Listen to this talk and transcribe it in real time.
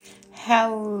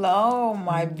Hello,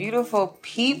 my beautiful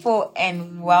people,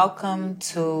 and welcome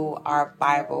to our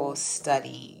Bible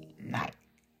study night.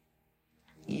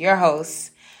 Your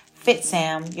host, Fit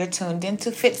Sam. You're tuned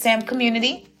into Fit Sam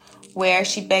Community, where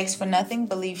she begs for nothing,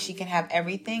 believes she can have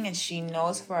everything, and she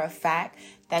knows for a fact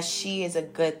that she is a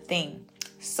good thing.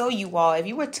 So you all, if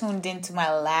you were tuned into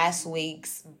my last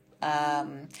week's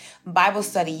Bible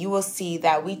study, you will see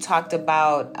that we talked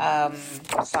about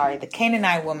the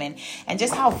Canaanite woman and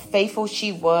just how faithful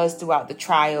she was throughout the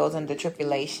trials and the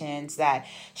tribulations, that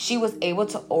she was able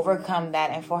to overcome that,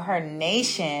 and for her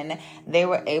nation they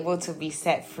were able to be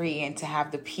set free and to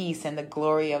have the peace and the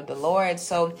glory of the Lord.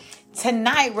 So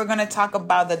tonight we're going to talk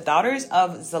about the daughters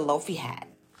of Zelophehad.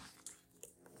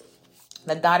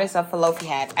 The daughters of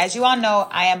Zelophehad. As you all know,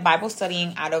 I am Bible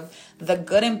studying out of the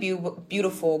Good and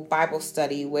Beautiful Bible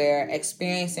Study, where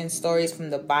experiencing stories from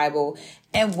the Bible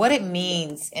and what it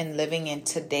means in living in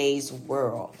today's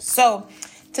world. So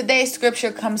today's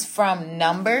scripture comes from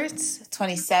Numbers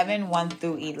 27, 1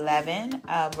 through 11.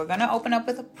 We're going to open up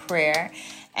with a prayer,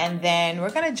 and then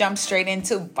we're going to jump straight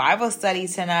into Bible study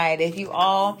tonight. If you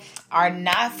all are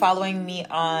not following me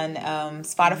on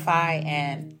Spotify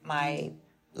and my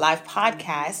live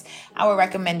podcast, I would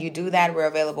recommend you do that. We're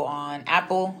available on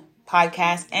Apple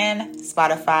Podcasts and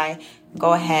Spotify.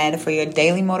 Go ahead for your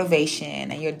daily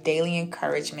motivation and your daily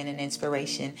encouragement and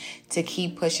inspiration to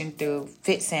keep pushing through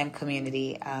Fit Sam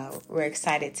Community. We're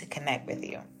excited to connect with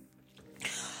you.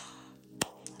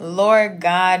 Lord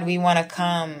God, we want to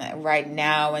come right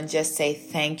now and just say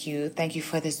thank you. Thank you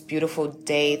for this beautiful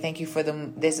day. Thank you for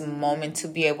this moment to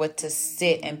be able to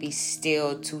sit and be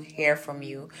still to hear from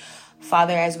you.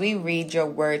 Father, as we read your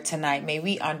word tonight, may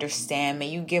we understand. May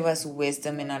you give us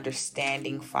wisdom and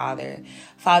understanding, Father.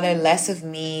 Father, less of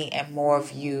me and more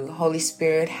of you. Holy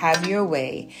Spirit, have your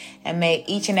way. And may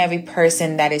each and every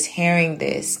person that is hearing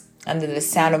this under the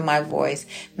sound of my voice,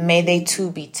 may they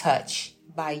too be touched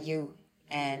by you.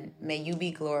 And may you be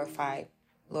glorified,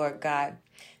 Lord God.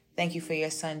 Thank you for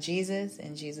your son, Jesus.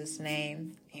 In Jesus'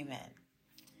 name, amen.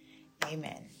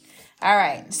 Amen. All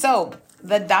right. So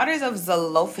the daughters of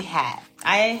Zelophehad.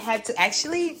 I had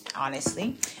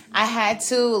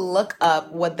to look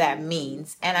up what that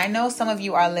means. And I know some of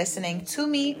you are listening to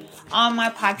me on my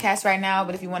podcast right now,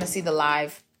 but if you want to see the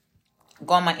live,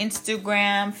 go on my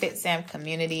Instagram, Fit Sam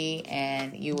Community,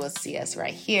 and you will see us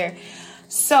right here.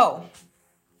 So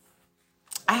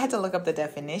I had to look up the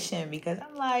definition because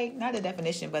I'm like, not the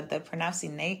definition, but the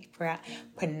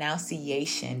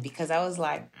pronunciation, because I was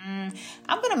like, I'm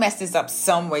going to mess this up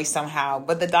some way, somehow.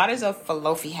 But the daughters of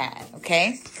Zelophehad,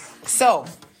 okay? So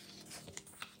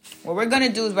what we're going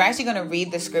to do is we're actually going to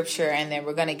read the scripture, and then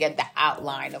we're going to get the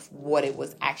outline of what it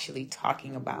was actually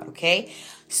talking about, okay?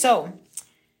 So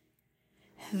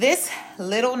this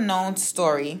little known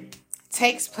story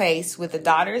takes place with the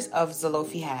daughters of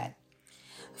Zelophehad.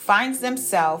 Finds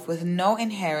themselves with no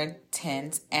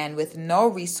inheritance and with no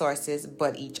resources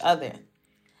but each other.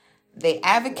 They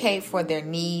advocate for their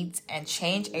needs and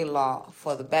change a law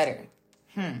for the better.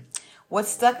 What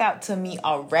stuck out to me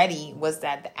already was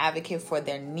that the advocate for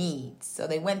their needs. So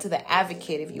they went to the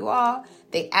advocate.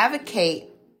 They advocate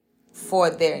for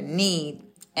their need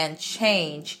and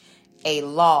change a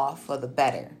law for the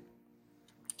better.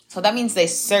 So that means they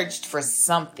searched for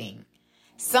something.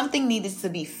 Something needed to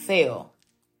be filled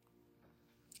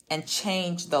and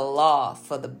change the law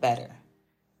for the better.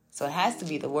 So it has to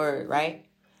be the word, right?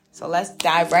 So let's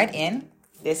dive right in.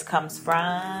 This comes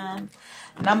from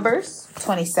Numbers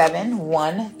 27,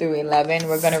 1 through 11.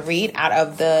 We're going to read out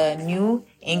of the New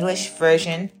English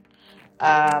Version,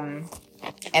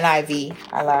 NIV.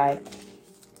 I lied.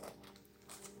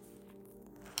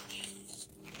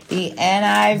 The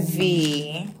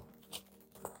NIV.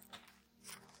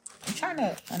 I'm trying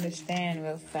to understand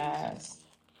real fast.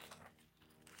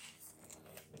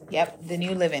 Yep, the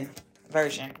New Living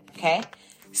Version. Okay.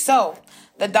 So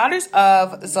the daughters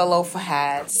of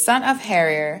Zelophehad, son of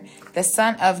Harir, the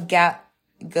son of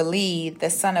Gilead, the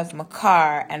son of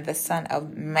Machir, and the son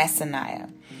of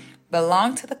Messaniah,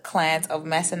 belonged to the clans of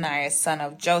Messaniah, son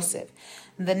of Joseph.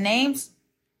 The names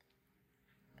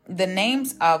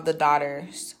of the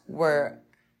daughters were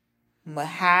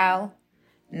Mahal,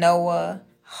 Noah,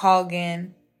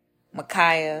 Hagan,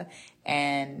 Micaiah,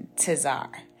 and Tizar.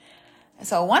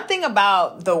 So one thing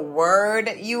about the word,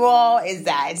 you all, is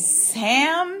that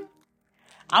Sam,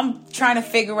 I'm trying to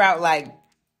figure out, like,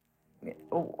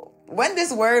 when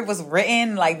this word was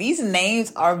written, like, these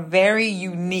names are very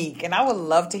unique, and I would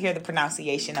love to hear the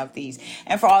pronunciation of these.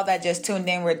 And for all that just tuned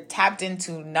in, we're tapped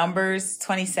into Numbers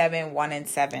 27, 1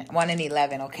 and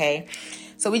 11, okay?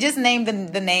 So we just named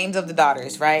the names of the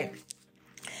daughters, right?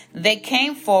 They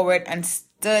came forward and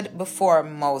stood before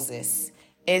Moses.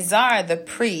 Eleazar the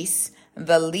priest,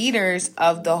 the leaders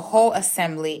of the whole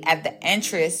assembly at the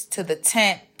entrance to the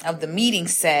tent of the meeting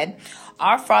said,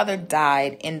 "Our father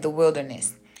died in the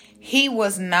wilderness. He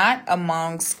was not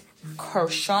amongst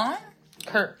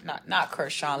not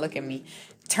Kershaw, look at me,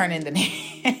 turning the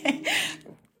name,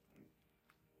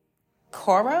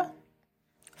 Korah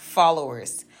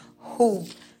followers who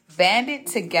banded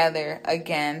together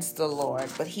against the Lord,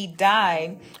 but he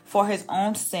died for his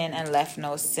own sin and left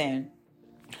no sin.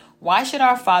 Why should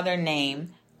our father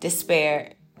name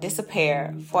disappear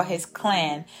for his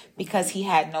clan because he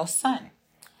had no son?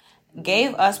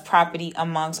 Gave us property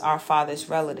amongst our father's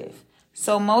relative."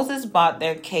 So Moses brought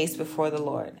their case before the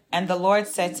Lord, and the Lord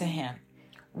said to him,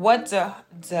 "What the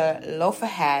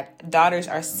Zelophehad daughters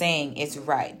are saying is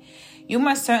right. You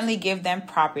must certainly give them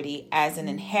property as an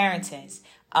inheritance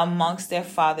amongst their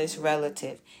father's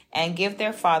relative, and give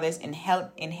their father's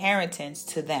inheritance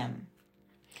to them."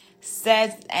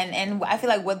 Says, and I feel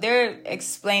like what they're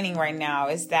explaining right now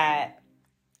is that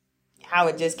how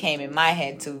it just came in my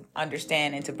head to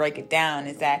understand and to break it down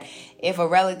is that if a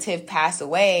relative passed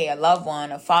away, a loved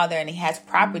one, a father, and he has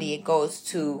property, it goes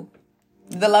to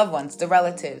the loved ones, the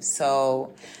relatives.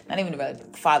 So not even the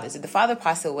fathers. If the father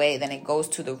passed away, then it goes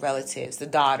to the relatives, the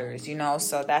daughters,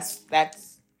 so that's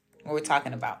what we're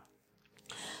talking about.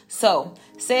 So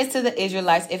says to the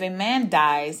Israelites, if a man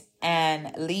dies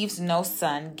and leaves no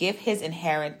son, give his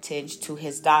inheritance to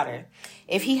his daughter.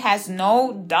 If he has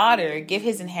no daughter, give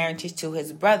his inheritance to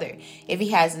his brother. If he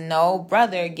has no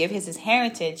brother, give his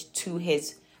inheritance to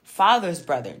his father's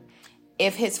brother.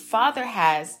 If his father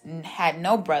had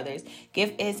no brothers,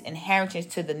 give his inheritance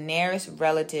to the nearest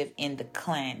relative in the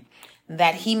clan,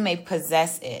 that he may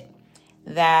possess it.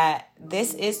 That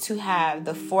this is to have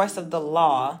the force of the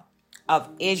law of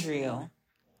Israel,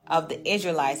 of the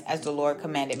Israelites, as the Lord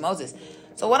commanded Moses.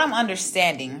 So what I'm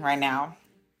understanding right now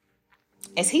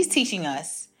is he's teaching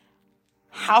us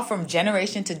how from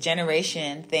generation to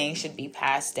generation things should be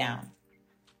passed down.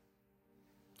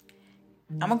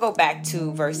 I'm going to go back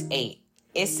to verse 8.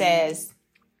 It says,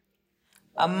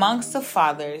 amongst the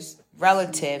fathers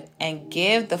relative, and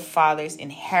give the father's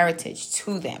inheritance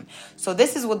to them. So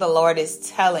this is what the Lord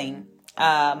is telling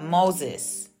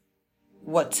Moses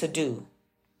what to do.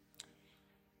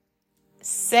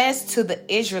 Says to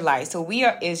the Israelites, so we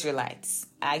are Israelites.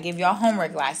 I gave y'all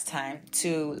homework last time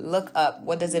to look up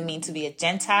what does it mean to be a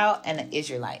Gentile and an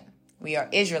Israelite. We are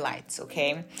Israelites,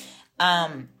 okay?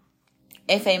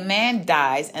 If a man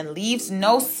dies and leaves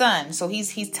no son, so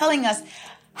he's telling us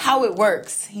how it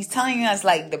works. He's telling us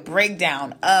like the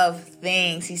breakdown of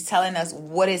things. He's telling us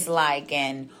what it's like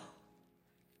and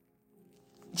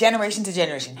generation to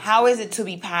generation. How is it to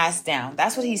be passed down?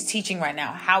 That's what he's teaching right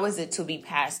now. How is it to be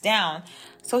passed down?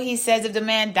 So he says, if the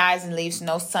man dies and leaves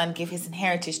no son, give his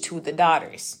inheritance to the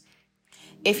daughters.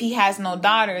 If he has no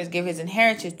daughters, give his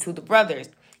inheritance to the brothers.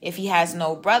 If he has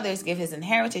no brothers, give his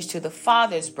inheritance to the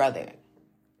father's brother.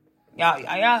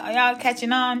 Y'all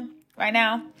catching on right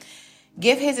now?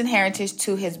 Give his inheritance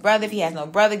to his brother. If he has no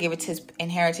brother, give it his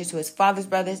inheritance to his father's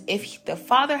brothers. If the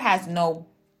father has no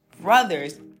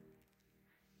brothers,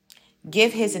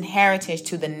 give his inheritance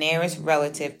to the nearest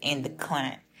relative in the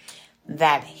clan,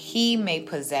 that he may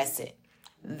possess it.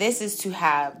 This is to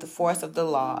have the force of the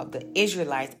law of the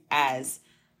Israelites as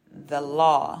the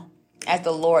law, as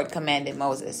the Lord commanded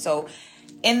Moses. So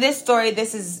in this story,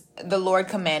 this is the Lord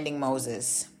commanding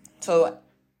Moses. So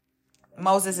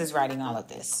Moses is writing all of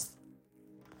this.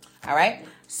 All right.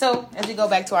 So as we go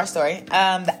back to our story,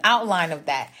 the outline of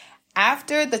that.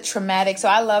 After the traumatic, so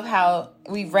I love how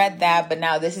we read that, but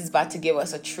now this is about to give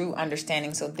us a true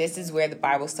understanding. So this is where the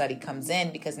Bible study comes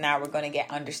in, because now we're going to get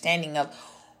understanding of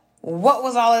what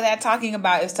was all of that talking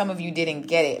about. If some of you didn't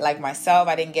get it, like myself,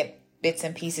 I didn't get bits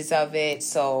and pieces of it.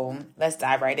 So let's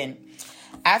dive right in.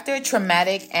 After a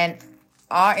traumatic and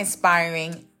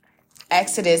awe-inspiring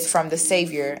exodus from the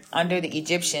Savior under the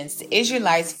Egyptians, the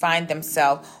Israelites find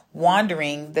themselves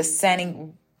wandering the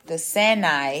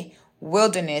Sinai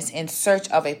wilderness in search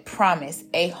of a promise,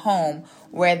 a home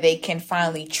where they can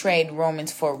finally trade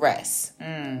Romans for rest.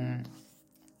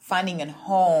 Finding a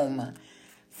home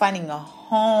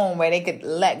where they could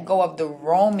let go of the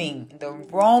roaming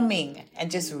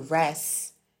and just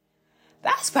rest.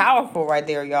 That's powerful right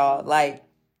there, y'all. Like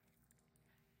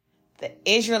the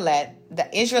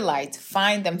Israelites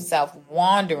find themselves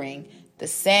wandering the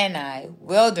Sinai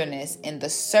wilderness in the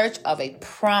search of a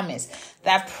promise.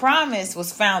 That promise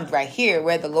was found right here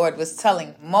where the Lord was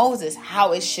telling Moses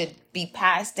how it should be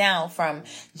passed down from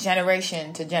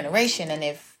generation to generation. And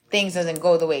if things doesn't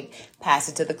go the way, pass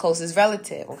it to the closest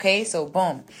relative. Okay, so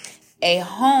boom. A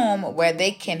home where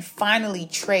they can finally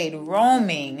trade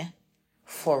roaming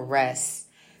for rest.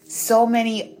 So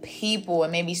many people,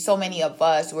 and maybe so many of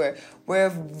us, we're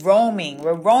roaming.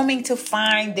 We're roaming to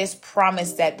find this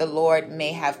promise that the Lord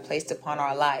may have placed upon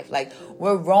our life. Like,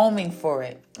 we're roaming for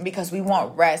it because we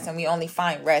want rest, and we only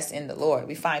find rest in the Lord.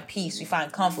 We find peace, we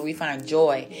find comfort, we find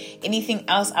joy. Anything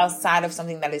else outside of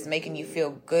something that is making you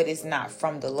feel good is not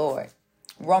from the Lord.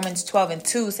 Romans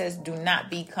 12:2 says, do not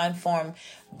be conformed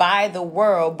by the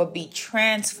world, but be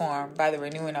transformed by the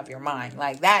renewing of your mind.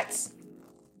 Like, that's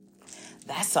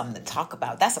something to talk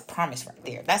about. That's a promise right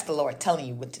there. That's the Lord telling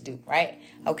you what to do, right?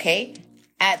 Okay.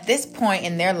 At this point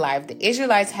in their life, the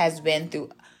Israelites has been through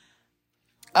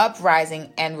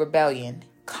uprising and rebellion,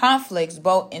 conflicts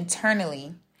both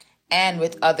internally and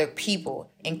with other people,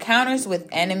 encounters with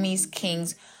enemies,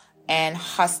 kings, and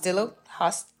hostile.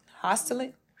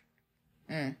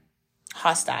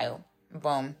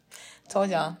 Boom. Told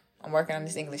y'all. I'm working on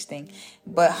this English thing.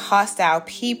 But hostile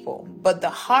people. But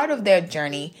the heart of their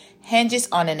journey hinges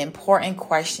on an important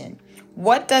question.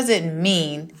 What does it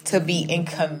mean to be in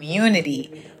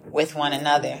community with one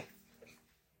another?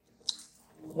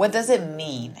 What does it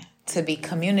mean to be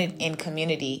in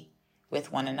community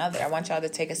with one another? I want y'all to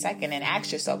take a second and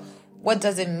ask yourself, what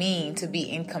does it mean to be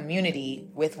in community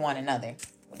with one another?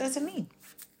 What does it mean?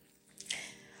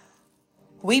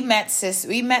 We met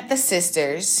the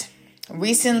sisters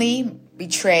recently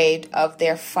betrayed of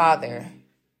their father,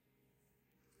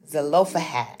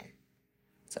 Zelophehad.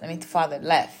 So that means the father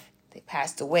left. They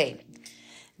passed away.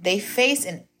 They face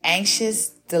an anxious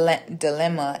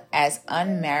dilemma as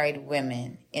unmarried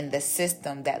women in the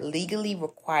system that legally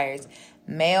requires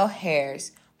male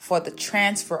heirs for the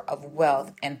transfer of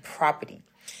wealth and property.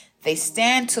 They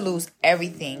stand to lose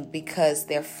everything because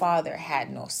their father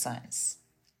had no sons.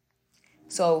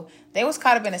 So they was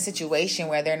caught up in a situation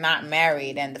where they're not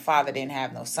married and the father didn't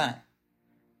have no son.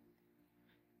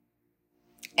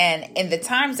 And in the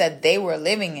times that they were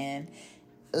living in,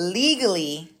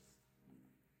 legally,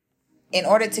 in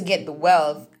order to get the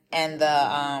wealth and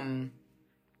the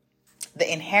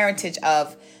inheritance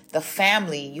of the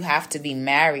family, you have to be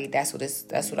married. That's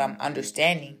what I'm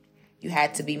understanding. You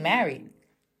had to be married.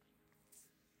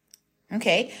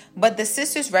 Okay, but the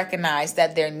sisters recognized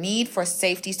that their need for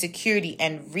safety, security,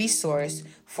 and resource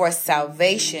for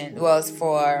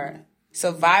for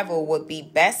survival would be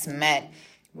best met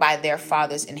by their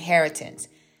father's inheritance.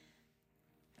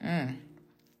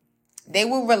 They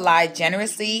will rely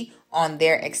generously on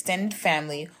their extended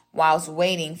family whilst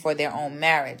waiting for their own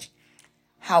marriage.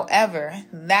 However,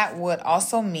 that would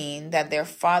also mean that their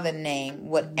father's name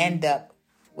would end up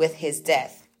with his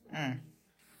death.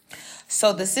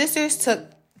 So the sisters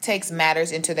takes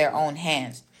matters into their own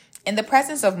hands. In the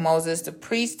presence of Moses, the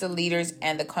priests, the leaders,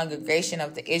 and the congregation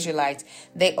of the Israelites,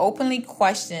 they openly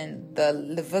questioned the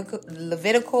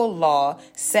Levitical law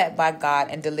set by God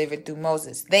and delivered through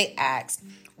Moses. They asked,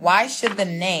 why should the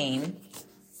name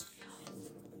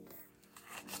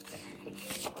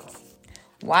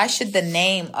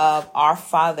of our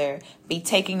father be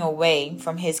taken away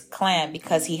from his clan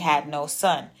because he had no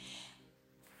son?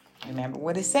 Remember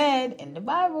what it said in the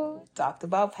Bible. It talked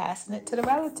about passing it to the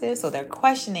relatives. So they're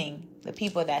questioning the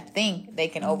people that think they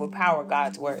can overpower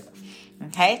God's word.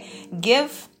 Okay?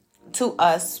 Give to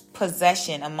us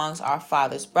possession amongst our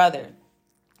father's brother.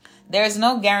 There is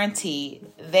no guarantee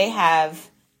they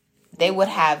would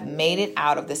have made it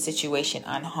out of the situation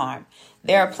unharmed.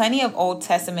 There are plenty of Old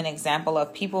Testament examples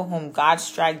of people whom God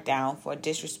struck down for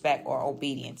disrespect or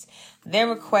obedience. Their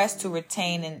request to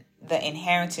retain the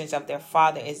inheritance of their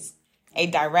father is a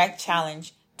direct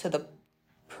challenge to the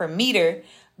perimeter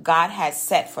God has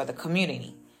set for the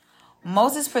community.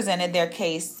 Moses presented their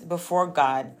case before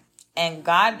God, and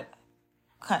God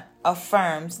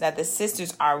affirms that the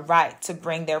sisters are right to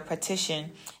bring their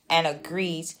petition and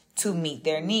agrees to meet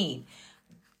their need.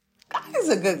 God is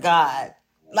a good God.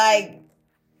 Like,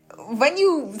 when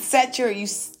you set your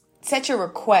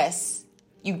request,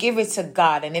 you give it to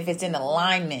God, and if it's in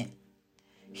alignment,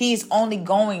 He's only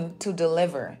going to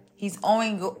deliver. He's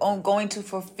only going to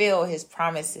fulfill his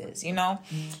promises, you know?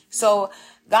 So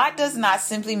God does not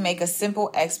simply make a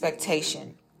simple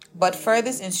expectation, but further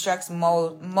instructs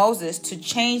Moses to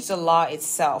change the law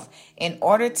itself in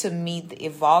order to meet the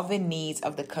evolving needs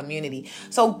of the community.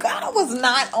 So God was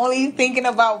not only thinking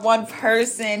about one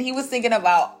person, he was thinking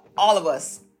about all of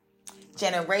us,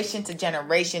 generation to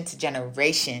generation to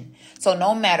generation. So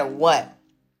no matter what,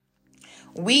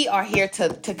 we are here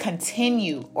to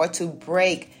continue or to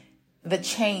break the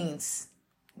chains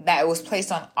that was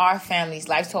placed on our family's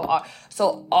life.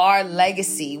 So our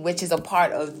legacy, which is a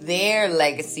part of their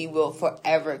legacy, will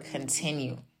forever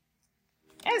continue.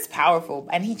 That's powerful.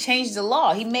 And he changed the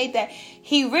law. He made that.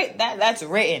 That's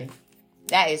written.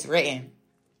 That is written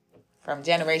from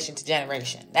generation to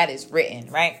generation. That is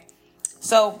written, right?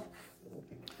 So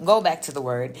go back to the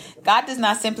word. God does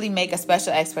not simply make a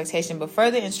special expectation, but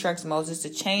further instructs Moses to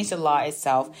change the law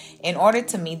itself in order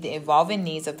to meet the evolving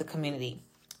needs of the community.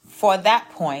 For that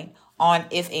point on,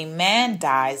 if a man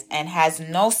dies and has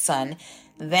no son,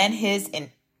 then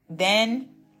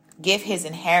give his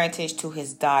inheritance to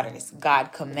his daughters.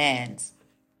 God commands.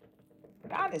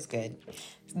 God is good.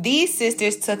 These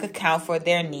sisters took account for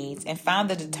their needs and found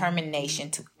the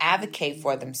determination to advocate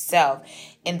for themselves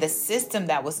in the system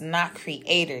that was not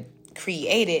created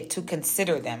to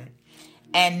consider them.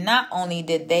 And not only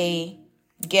did they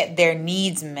get their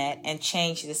needs met and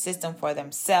change the system for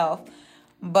themselves,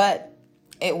 but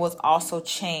it was also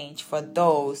changed for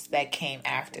those that came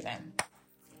after them.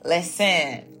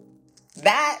 Listen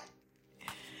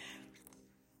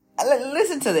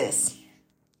to this.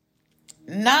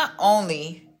 Not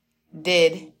only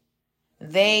did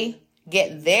they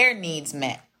get their needs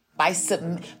met by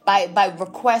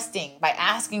requesting, by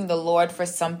asking the Lord for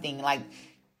something. Like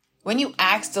when you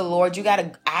ask the Lord, you got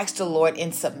to ask the Lord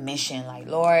in submission. Like,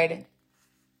 Lord,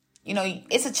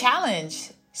 it's a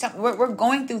challenge. We're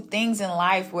going through things in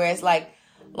life where it's like,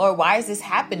 Lord, why is this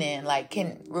happening? Like,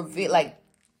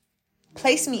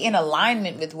 place me in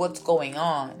alignment with what's going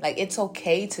on. Like, it's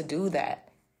okay to do that.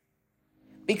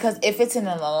 Because if it's in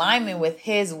an alignment with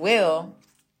his will,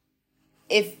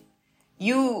 if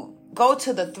you go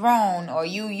to the throne or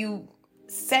you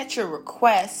set your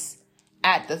requests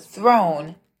at the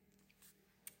throne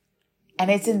and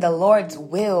it's in the Lord's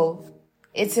will,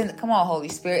 come on, Holy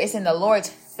Spirit, it's in the Lord's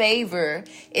favor,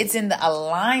 it's in the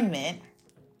alignment,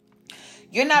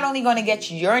 you're not only going to get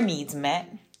your needs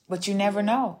met, but you never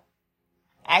know.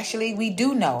 Actually, we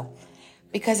do know.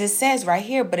 Because it says right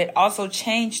here, but it also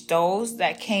changed those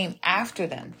that came after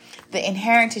them. The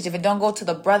inheritance, if it don't go to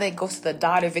the brother, it goes to the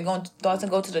daughter. If it doesn't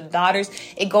go to the daughters,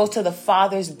 it goes to the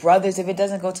father's brothers. If it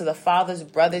doesn't go to the father's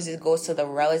brothers, it goes to the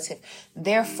relative.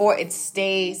 Therefore, it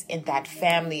stays in that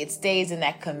family. It stays in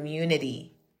that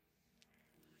community.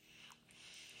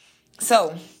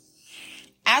 So,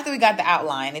 after we got the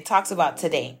outline, it talks about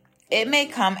today. It may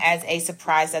come as a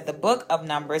surprise that the book of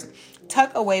Numbers,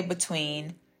 tucked away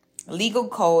between legal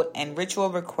code and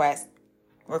ritual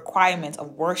requirements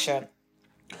of worship,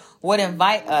 would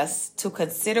invite us to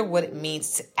consider what it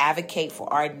means to advocate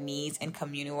for our needs in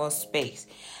communal space.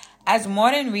 As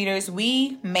modern readers,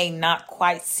 we may not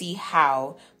quite see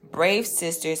how brave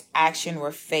sisters' action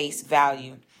were face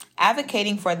value.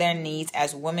 Advocating for their needs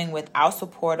as women without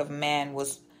support of man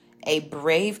was a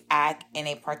brave act in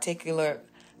a particular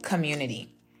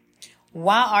community.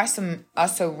 While our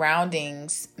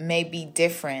surroundings may be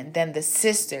different than the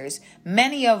sisters,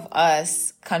 many of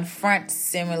us confront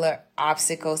similar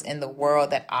obstacles in the world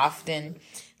that often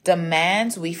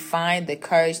demands we find the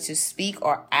courage to speak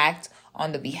or act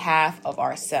on the behalf of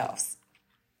ourselves.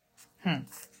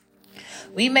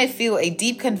 We may feel a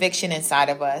deep conviction inside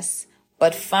of us,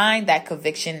 but find that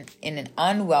conviction in an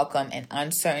unwelcome and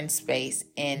uncertain space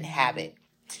in habit.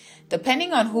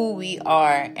 Depending on who we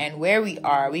are and where we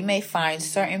are, we may find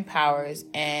certain powers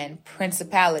and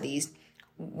principalities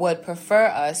would prefer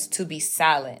us to be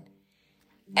silent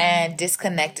and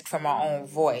disconnected from our own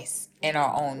voice and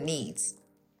our own needs.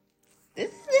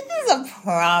 This is a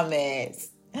promise.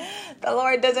 The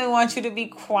Lord doesn't want you to be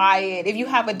quiet. If you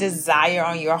have a desire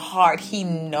on your heart, He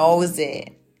knows it.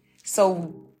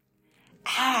 So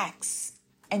ask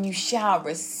and you shall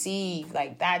receive.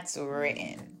 Like that's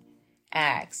written.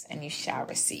 Ask and you shall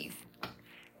receive.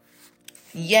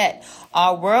 Yet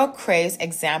our world craves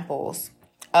examples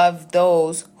of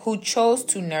those who chose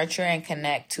to nurture and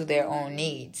connect to their own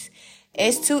needs.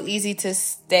 It's too easy to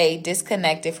stay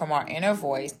disconnected from our inner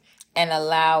voice and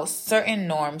allow certain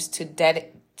norms to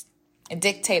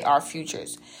dictate our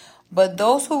futures. But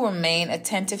those who remain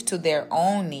attentive to their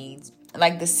own needs,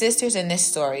 like the sisters in this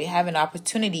story, have an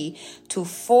opportunity to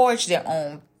forge their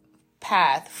own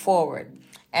path forward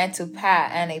and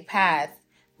a path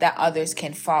that others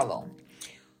can follow.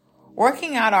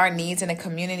 Working out our needs in a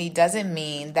community doesn't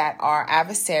mean that our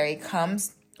adversary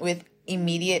comes with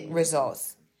immediate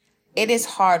results. It is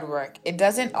hard work. It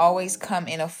doesn't always come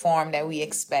in a form that we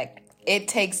expect. It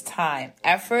takes time,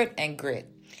 effort, and grit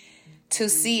to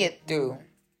see it through.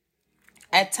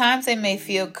 At times, it may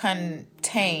feel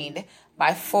contained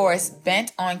by force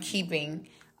bent on keeping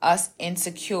us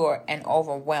insecure and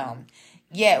overwhelmed.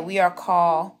 Yet we are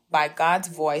called by God's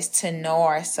voice to know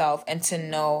ourselves and to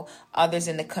know others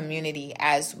in the community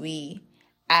as we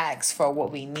ask for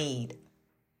what we need.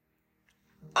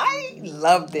 I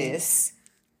love this.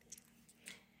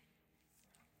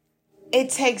 It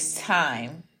takes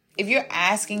time. If you're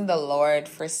asking the Lord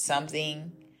for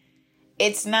something,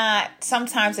 it's not,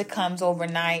 sometimes it comes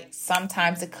overnight,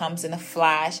 sometimes it comes in a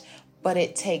flash, but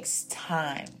it takes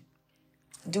time.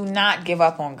 Do not give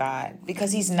up on God,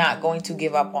 because He's not going to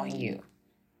give up on you.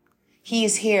 He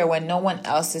is here when no one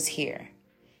else is here.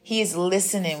 He is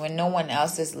listening when no one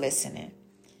else is listening.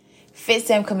 Fit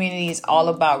Sam Community is all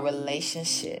about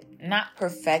relationship, not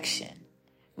perfection.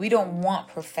 We don't want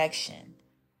perfection.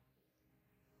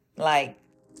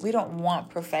 We don't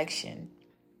want perfection.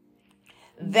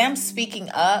 Them speaking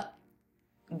up,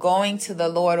 going to the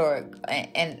Lord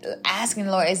and asking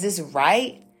the Lord, is this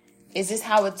right? Is this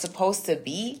how it's supposed to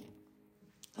be?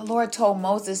 The Lord told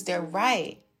Moses they're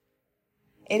right.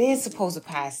 It is supposed to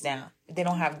pass down. If they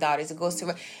don't have daughters, it goes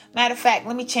to... Matter of fact,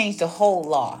 let me change the whole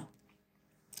law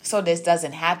so this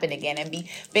doesn't happen again. And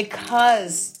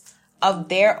because of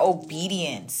their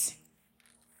obedience,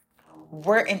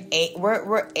 we're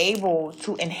able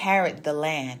to inherit the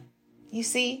land. You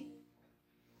see?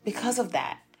 Because of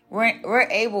that, we're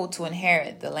able to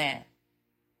inherit the land.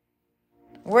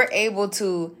 We're able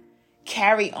to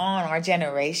carry on our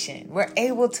generation. We're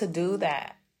able to do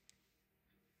that.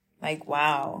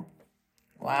 Wow.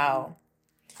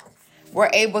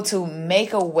 We're able to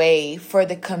make a way for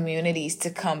the communities to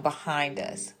come behind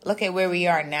us. Look at where we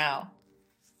are now.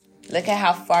 Look at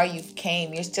how far you've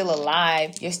came. You're still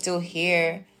alive. You're still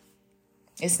here.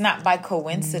 It's not by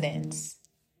coincidence.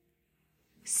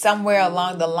 Somewhere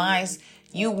along the lines,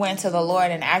 you went to the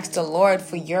Lord and asked the Lord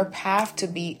for your path to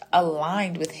be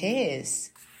aligned with His.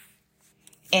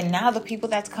 And now the people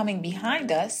that's coming behind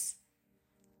us,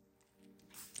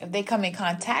 if they come in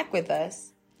contact with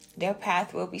us, their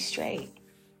path will be straight.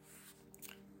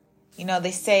 You know,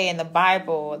 they say in the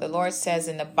Bible, the Lord says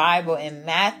in the Bible, in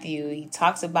Matthew, He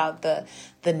talks about the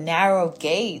narrow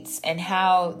gates and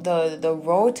how the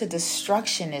road to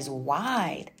destruction is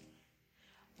wide.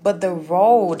 But the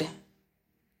road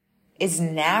is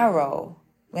narrow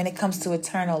when it comes to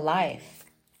eternal life.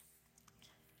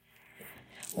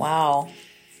 Wow.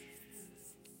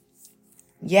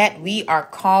 Yet we are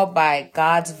called by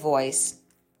God's voice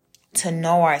to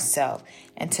know ourselves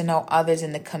and to know others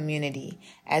in the community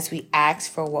as we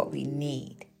ask for what we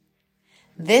need.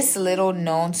 This little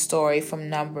known story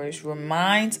from Numbers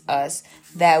reminds us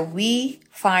that we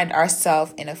find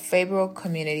ourselves in a favorable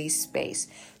community space.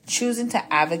 Choosing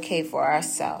to advocate for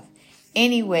ourselves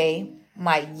anyway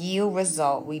might yield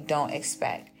result we don't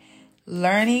expect.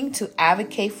 Learning to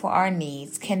advocate for our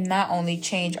needs can not only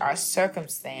change our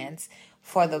circumstance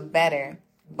for the better,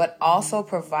 but also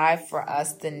provide for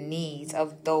us the needs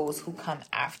of those who come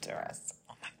after us.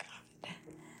 Oh my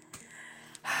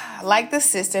God. Like the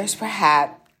sisters,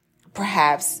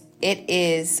 perhaps it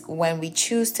is when we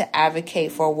choose to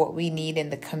advocate for what we need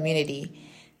in the community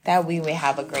that we may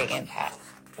have a great impact.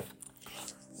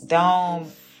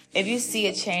 If you see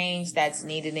a change that's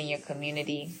needed in your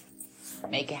community,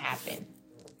 make it happen.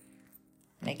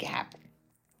 Make it happen.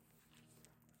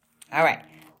 All right.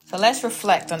 So let's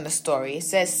reflect on the story. It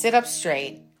says, sit up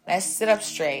straight. Let's sit up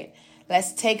straight.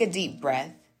 Let's take a deep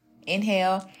breath.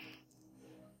 Inhale.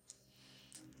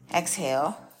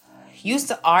 Exhale. Use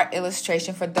the art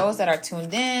illustration for those that are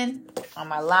tuned in on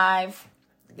my live.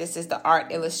 This is the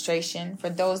art illustration for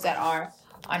those that are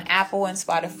on Apple and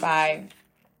Spotify.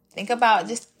 Think about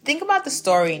the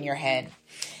story in your head.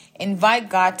 Invite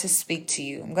God to speak to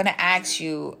you. I'm going to ask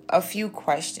you a few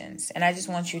questions, and I just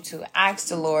want you to ask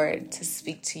the Lord to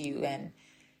speak to you and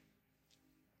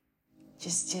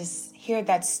just hear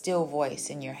that still voice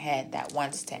in your head that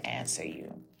wants to answer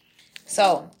you.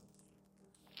 So,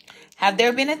 have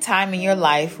there been a time in your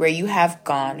life where you have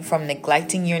gone from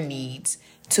neglecting your needs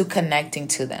to connecting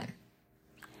to them?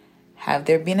 Have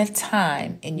there been a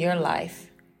time in your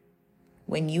life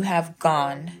when you have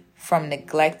gone from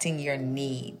neglecting your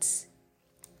needs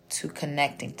to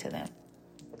connecting to them?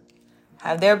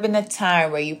 Have there been a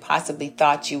time where you possibly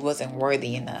thought you wasn't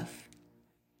worthy enough?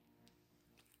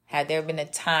 Have there been a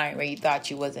time where you thought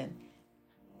you wasn't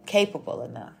capable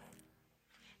enough?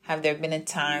 Have there been a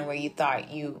time where you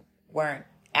thought you weren't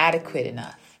adequate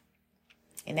enough?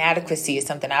 Inadequacy is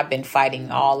something I've been fighting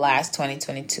all last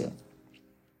 2022.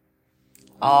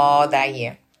 All that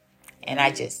year. And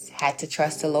I just had to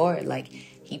trust the Lord.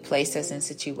 He placed us in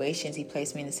situations. He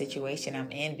placed me in the situation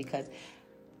I'm in because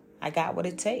I got what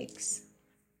it takes.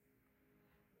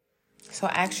 So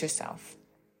ask yourself,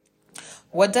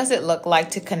 What does it look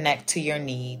like to connect to your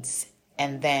needs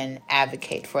and then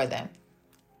advocate for them?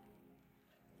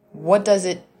 What does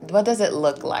it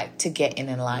look like to get in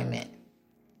alignment?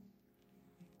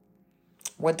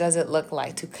 What does it look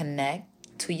like to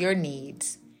connect to your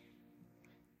needs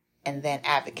and then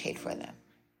advocate for them?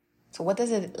 So what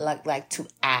does it look like to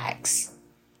ask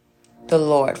the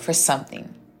Lord for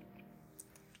something?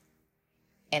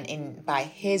 And by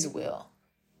his will,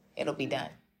 it'll be done.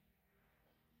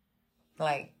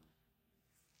 Like,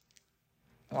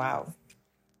 wow.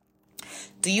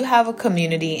 Do you have a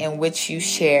community in which you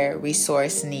share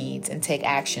resource needs and take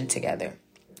action together?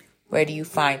 Where do you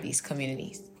find these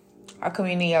communities? Our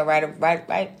community are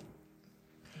right.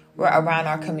 We're around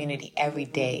our community every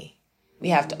day. We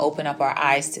have to open up our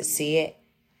eyes to see it.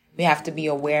 We have to be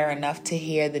aware enough to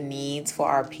hear the needs for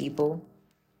our people.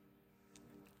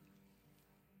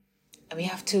 And we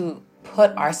have to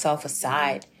put ourselves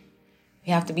aside.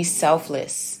 We have to be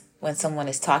selfless when someone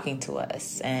is talking to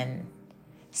us, and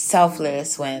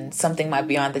selfless when something might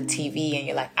be on the TV and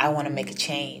you're like, I want to make a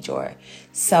change. Or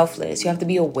selfless. You have to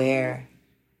be aware.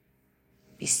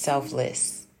 Be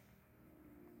selfless.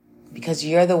 Because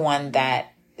you're the one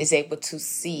that is able to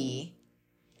see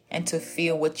and to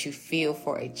feel what you feel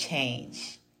for a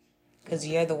change. Because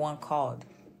you're the one called.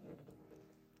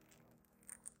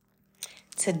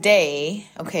 Today,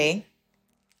 okay,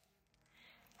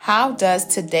 how does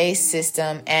today's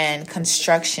system and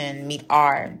construction meet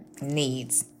our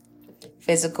needs?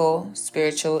 Physical,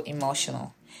 spiritual,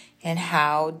 emotional. And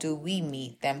how do we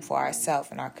meet them for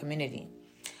ourselves and our community?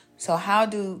 So how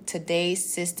do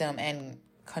today's system and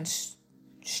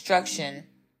construction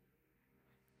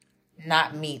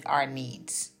not meet our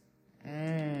needs?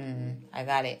 I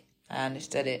got it. I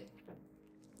understood it.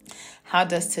 How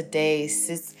does today's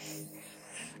system...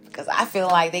 Because I feel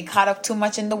like they caught up too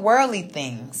much in the worldly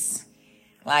things.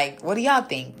 Like, what do y'all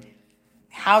think?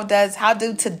 How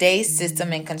do today's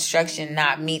system and construction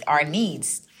not meet our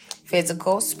needs?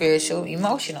 Physical, spiritual,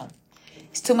 emotional.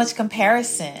 It's too much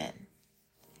comparison.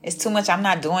 It's too much I'm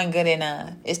not doing good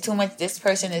enough. It's too much this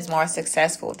person is more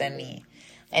successful than me.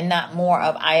 And not more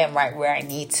of I am right where I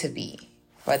need to be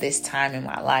for this time in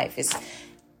my life. It's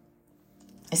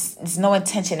no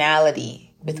intentionality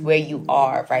with where you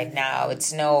are right now.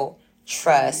 It's no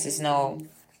trust. It's no,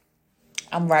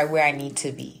 I'm right where I need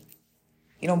to be.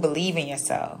 You don't believe in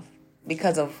yourself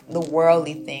because of the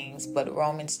worldly things. But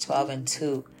Romans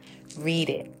 12:2, read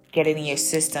it. Get it in your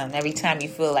system. Every time you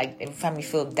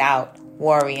feel doubt,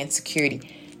 worry,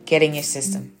 insecurity, get in your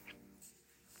system.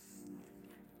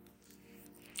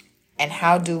 And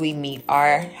how do we meet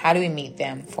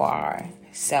them for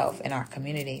ourselves and our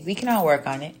community? We can all work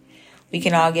on it. We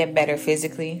can all get better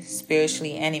physically,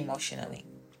 spiritually, and emotionally.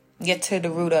 Get to the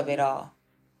root of it all.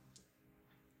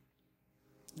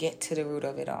 Get to the root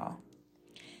of it all.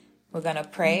 We're going to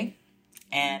pray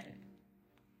and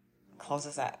close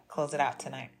it out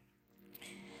tonight.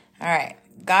 All right.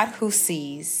 God who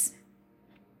sees,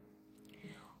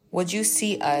 would you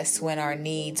see us when our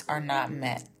needs are not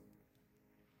met?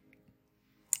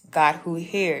 God who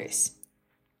hears,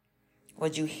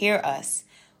 would you hear us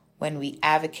when we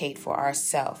advocate for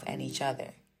ourselves and each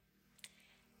other?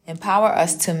 Empower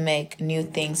us to make new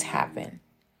things happen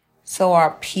so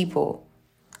our people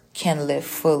can live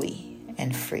fully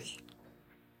and free.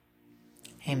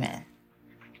 Amen.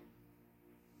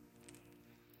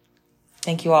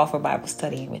 Thank you all for Bible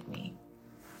studying with me.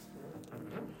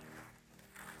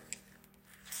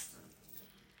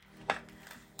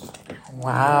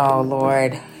 Wow,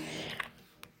 Lord.